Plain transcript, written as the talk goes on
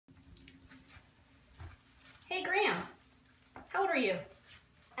Hey, Graham. How old are you?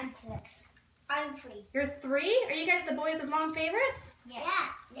 I'm 6. I'm 3. You're 3? Are you guys the boys of mom favorites? Yes.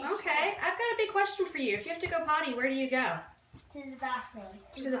 Okay, I've got a big question for you. If you have to go potty, where do you go? To the bathroom.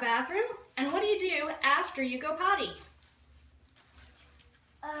 To the bathroom? And what do you do after you go potty?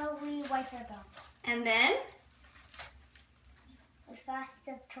 We wipe our bum. And then? We flush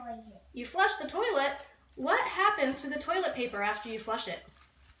the toilet. You flush the toilet. What happens to the toilet paper after you flush it?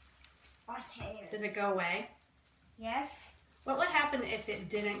 Okay. Does it go away? Yes. What would happen if it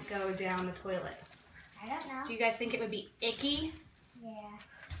didn't go down the toilet? I don't know. Do you guys think it would be icky? Yeah.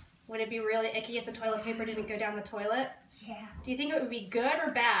 Would it be really icky if the toilet paper didn't go down the toilet? Yeah. Do you think it would be good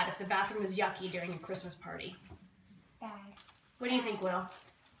or bad if the bathroom was yucky during a Christmas party? Bad. What do you think, Will?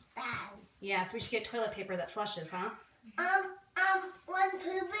 Bad. Yeah, so we should get toilet paper that flushes, huh? When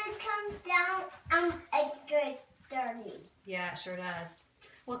pooping comes down, it gets dirty. Yeah, it sure does.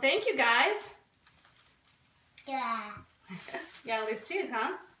 Well, thank you, guys. Yeah. You got a loose tooth,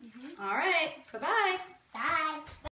 huh? All right. Bye-bye.